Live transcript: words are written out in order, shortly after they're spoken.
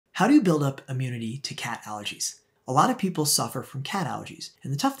How do you build up immunity to cat allergies? A lot of people suffer from cat allergies,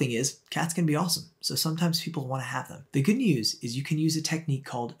 and the tough thing is, cats can be awesome, so sometimes people want to have them. The good news is you can use a technique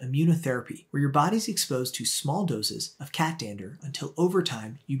called immunotherapy, where your body's exposed to small doses of cat dander until over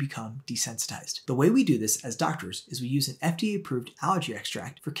time you become desensitized. The way we do this as doctors is we use an FDA-approved allergy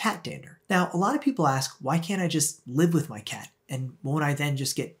extract for cat dander. Now, a lot of people ask, why can't I just live with my cat? And won't I then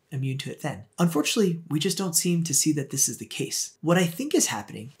just get immune to it then? Unfortunately, we just don't seem to see that this is the case. What I think is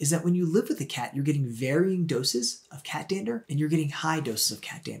happening is that when you live with a cat, you're getting varying doses of cat dander and you're getting high doses of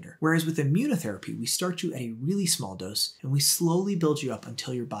cat dander. Whereas with immunotherapy, we start you at a really small dose and we slowly build you up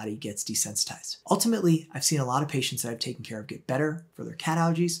until your body gets desensitized. Ultimately, I've seen a lot of patients that I've taken care of get better for their cat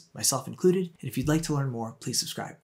allergies, myself included. And if you'd like to learn more, please subscribe.